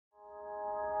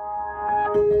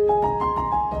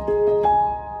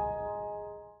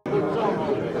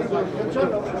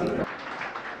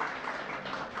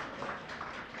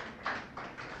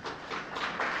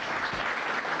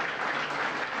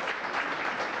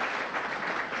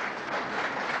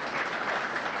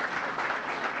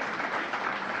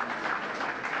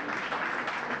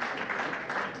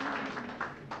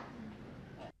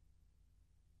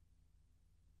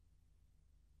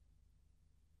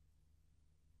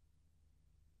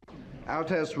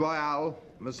Altesse Royale,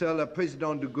 Monsieur le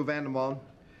Président du Gouvernement,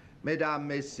 Mesdames,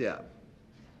 Messieurs,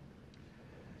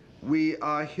 we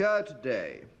are here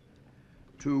today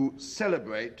to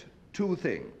celebrate two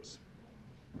things: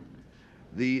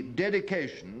 the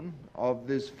dedication of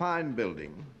this fine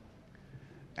building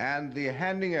and the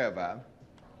handing over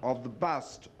of the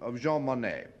bust of Jean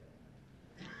Monnet.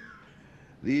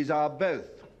 These are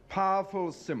both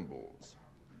powerful symbols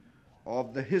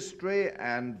of the history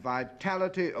and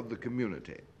vitality of the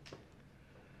community.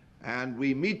 And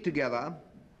we meet together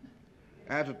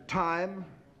at a time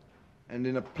and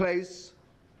in a place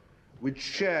which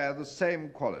share the same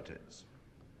qualities.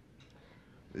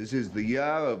 This is the year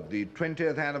of the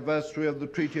 20th anniversary of the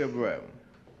Treaty of Rome.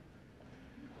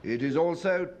 It is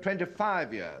also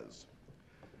 25 years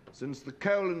since the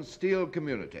coal and steel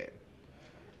community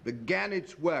began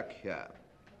its work here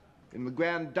in the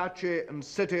Grand Duchy and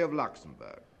city of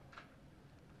Luxembourg.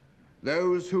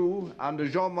 Those who, under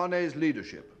Jean Monnet's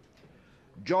leadership,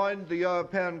 joined the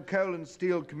European coal and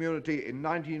steel community in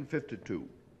 1952,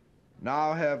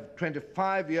 now have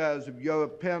 25 years of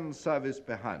European service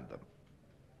behind them.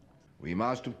 We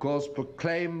must, of course,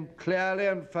 proclaim clearly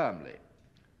and firmly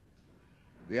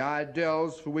the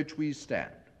ideals for which we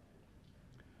stand.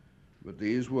 But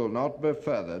these will not be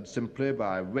furthered simply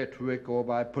by rhetoric or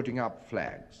by putting up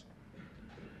flags.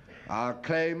 Our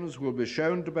claims will be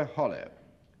shown to be hollow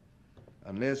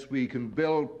unless we can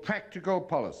build practical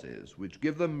policies which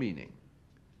give them meaning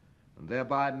and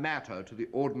thereby matter to the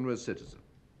ordinary citizen.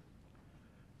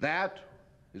 That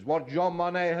is what Jean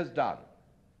Monnet has done.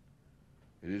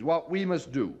 It is what we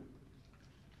must do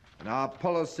in our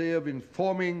policy of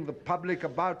informing the public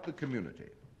about the community.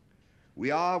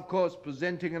 We are, of course,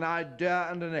 presenting an idea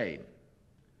and an aim,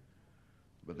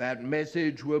 but that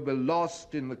message will be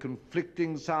lost in the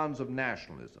conflicting sounds of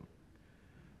nationalism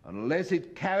unless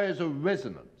it carries a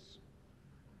resonance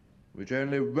which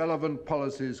only relevant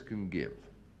policies can give.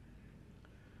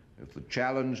 If the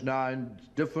challenge now is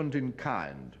different in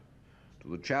kind to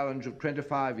the challenge of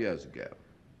 25 years ago,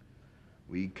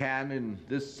 we can, in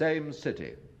this same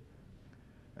city,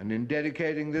 and in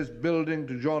dedicating this building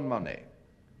to Jean Monnet,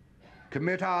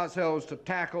 commit ourselves to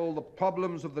tackle the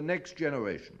problems of the next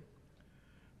generation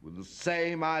with the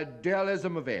same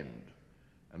idealism of end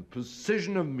and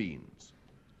precision of means,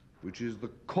 which is the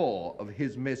core of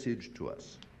his message to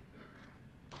us.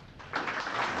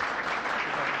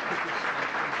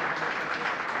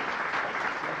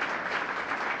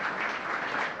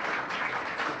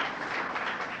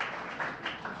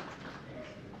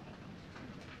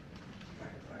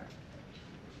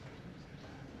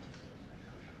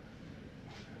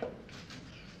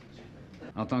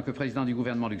 En tant que président du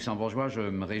gouvernement luxembourgeois, je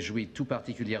me réjouis tout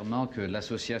particulièrement que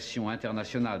l'Association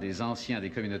internationale des anciens des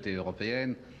communautés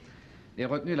européennes ait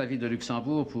retenu la ville de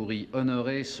Luxembourg pour y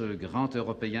honorer ce grand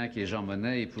Européen qui est Jean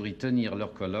Monnet et pour y tenir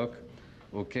leur colloque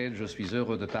auquel je suis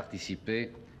heureux de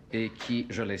participer et qui,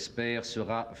 je l'espère,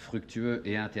 sera fructueux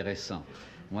et intéressant.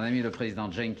 Mon ami le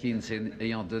président Jenkins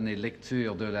ayant donné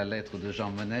lecture de la lettre de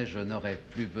Jean Monnet, je n'aurai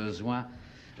plus besoin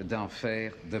d'en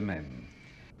faire de même.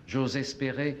 J'ose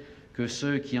espérer que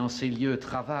ceux qui en ces lieux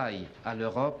travaillent à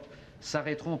l'Europe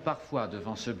s'arrêteront parfois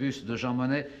devant ce buste de Jean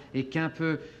Monnet et qu'un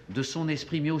peu de son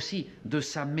esprit, mais aussi de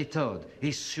sa méthode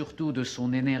et surtout de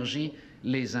son énergie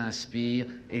les inspire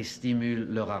et stimule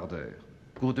leur ardeur.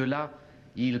 Qu'au-delà,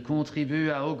 il contribue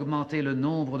à augmenter le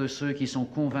nombre de ceux qui sont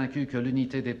convaincus que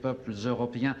l'unité des peuples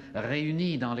européens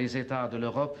réunis dans les États de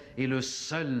l'Europe est le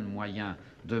seul moyen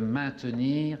de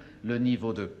maintenir le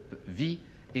niveau de vie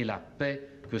et la paix,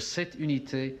 que cette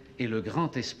unité est le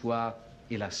grand espoir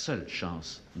et la seule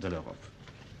chance de l'Europe.